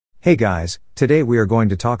Hey guys, today we are going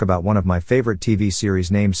to talk about one of my favorite TV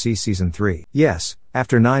series named C Season 3. Yes,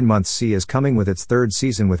 after 9 months C is coming with its third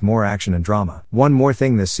season with more action and drama. One more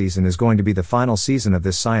thing, this season is going to be the final season of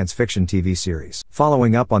this science fiction TV series.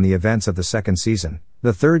 Following up on the events of the second season,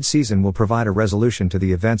 the third season will provide a resolution to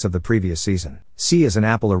the events of the previous season. C is an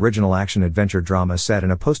Apple original action-adventure drama set in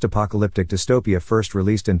a post-apocalyptic dystopia first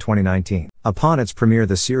released in 2019. Upon its premiere,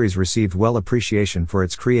 the series received well appreciation for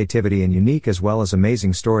its creativity and unique as well as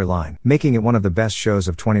amazing storyline, making it one of the best shows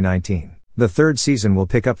of 2019. The third season will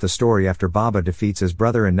pick up the story after Baba defeats his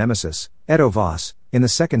brother and nemesis, Edo Voss, in the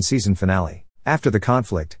second season finale. After the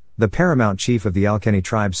conflict, the paramount chief of the Alkenny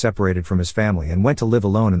Tribe separated from his family and went to live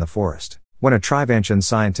alone in the forest. When a Trivantian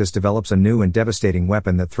scientist develops a new and devastating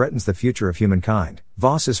weapon that threatens the future of humankind,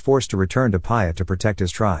 Voss is forced to return to Paya to protect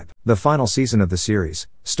his tribe. The final season of the series,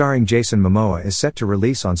 starring Jason Momoa, is set to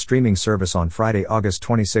release on streaming service on Friday, August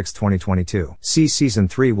 26, 2022. C Season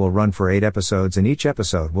 3 will run for 8 episodes and each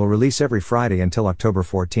episode will release every Friday until October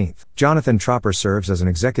 14. Jonathan Tropper serves as an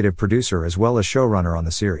executive producer as well as showrunner on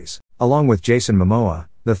the series. Along with Jason Momoa,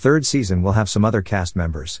 the third season will have some other cast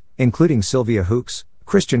members, including Sylvia Hoeks,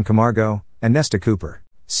 Christian Camargo, and Nesta Cooper.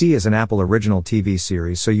 C is an Apple original TV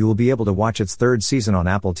series, so you will be able to watch its third season on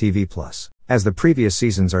Apple TV+. As the previous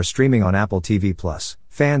seasons are streaming on Apple TV+,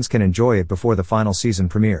 fans can enjoy it before the final season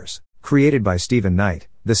premieres. Created by Stephen Knight,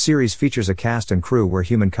 the series features a cast and crew where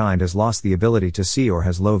humankind has lost the ability to see or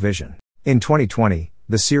has low vision. In 2020,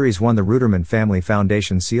 the series won the Ruderman Family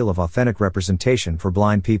Foundation Seal of Authentic Representation for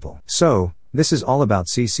Blind People. So, this is all about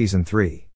C Season 3.